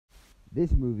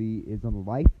This movie is on the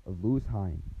life of Louis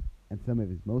Hine and some of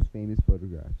his most famous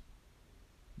photographs.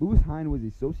 Louis Hine was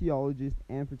a sociologist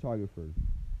and photographer.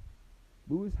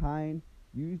 Louis Hine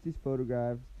used his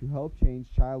photographs to help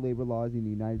change child labor laws in the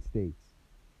United States.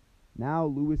 Now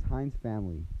Louis Hine's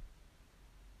family.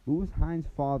 Louis Hine's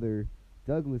father,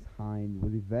 Douglas Hine,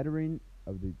 was a veteran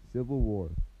of the Civil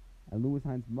War, and Louis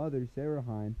Hine's mother, Sarah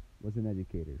Hine, was an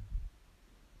educator.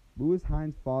 Louis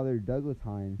Hine's father, Douglas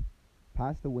Hine,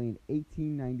 passed away in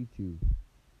 1892.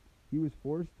 He was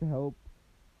forced to help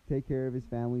take care of his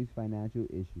family's financial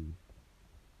issues.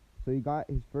 So he got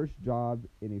his first job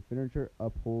in a furniture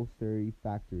upholstery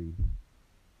factory.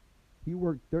 He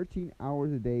worked 13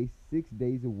 hours a day, 6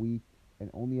 days a week, and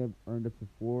only earned up to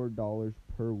 $4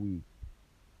 per week.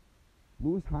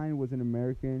 Louis Hine was an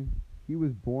American. He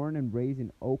was born and raised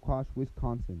in Oshkosh,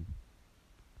 Wisconsin.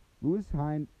 Louis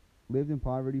Hine lived in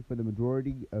poverty for the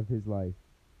majority of his life.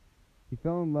 He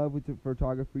fell in love with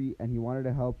photography and he wanted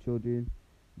to help children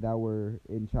that were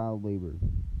in child labor.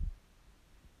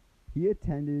 He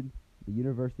attended the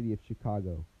University of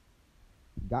Chicago.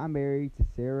 He got married to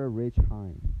Sarah Rich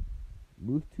Hine.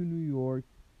 Moved to New York.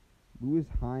 Louis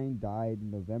Hine died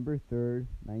November 3rd,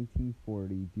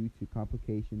 1940 due to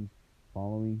complications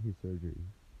following his surgery.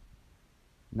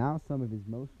 Now some of his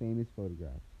most famous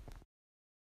photographs.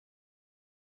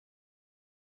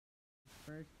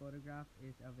 The first photograph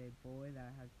is of a boy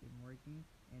that has been working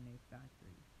in a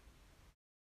factory.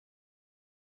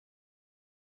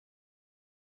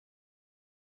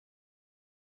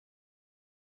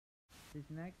 This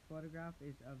next photograph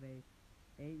is of a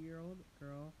 8-year-old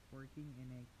girl working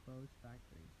in a clothes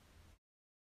factory.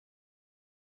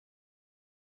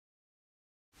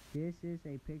 This is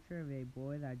a picture of a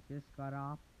boy that just got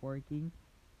off working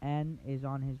and is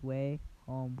on his way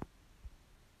home.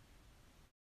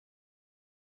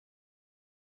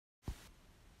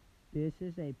 This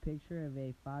is a picture of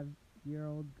a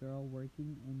 5-year-old girl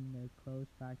working in the clothes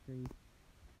factory.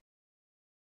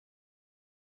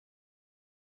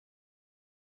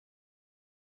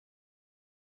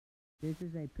 This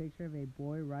is a picture of a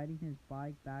boy riding his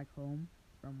bike back home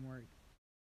from work.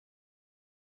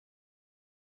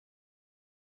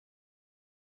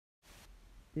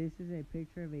 This is a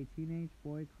picture of a teenage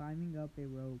boy climbing up a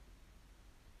rope.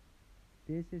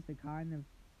 This is the kind of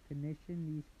condition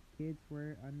these kids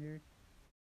were under.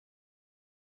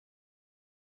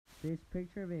 This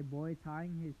picture of a boy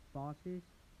tying his boss's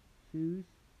shoes.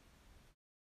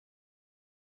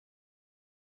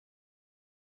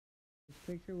 This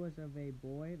picture was of a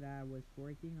boy that was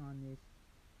working on this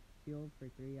field for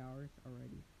 3 hours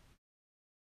already.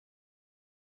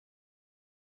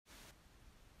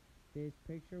 This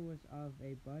picture was of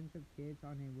a bunch of kids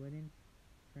on a wooden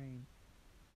train.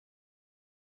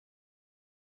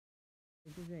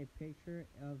 This is a picture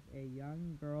of a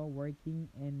young girl working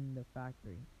in the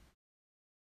factory.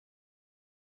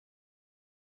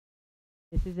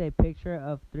 This is a picture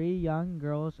of 3 young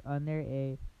girls under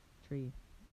a tree.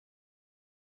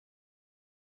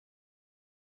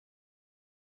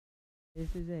 This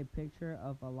is a picture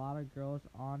of a lot of girls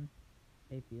on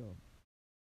a field.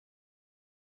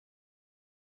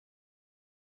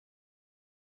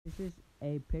 This is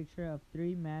a picture of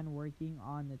 3 men working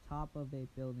on the top of a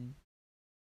building.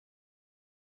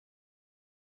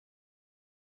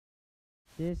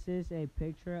 This is a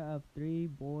picture of 3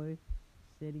 boys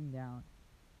sitting down.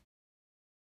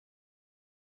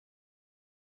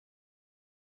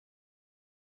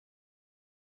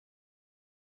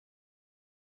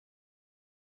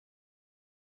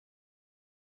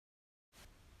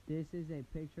 This is a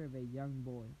picture of a young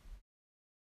boy.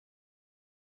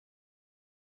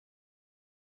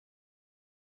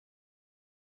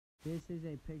 This is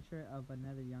a picture of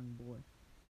another young boy.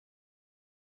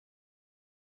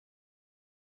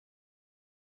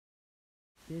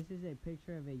 This is a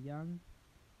picture of a young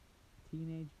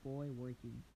teenage boy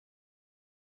working.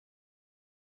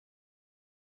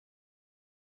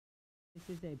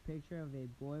 This is a picture of a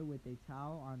boy with a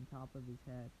towel on top of his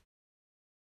head.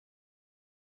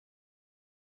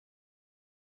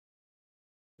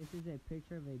 This is a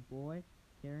picture of a boy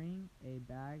carrying a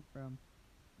bag from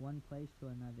one place to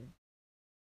another.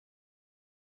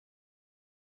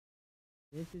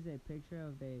 This is a picture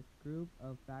of a group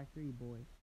of factory boys.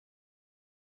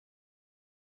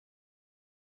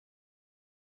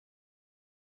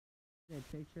 This is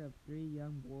a picture of 3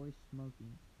 young boys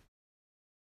smoking.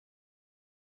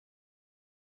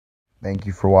 Thank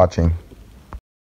you for watching.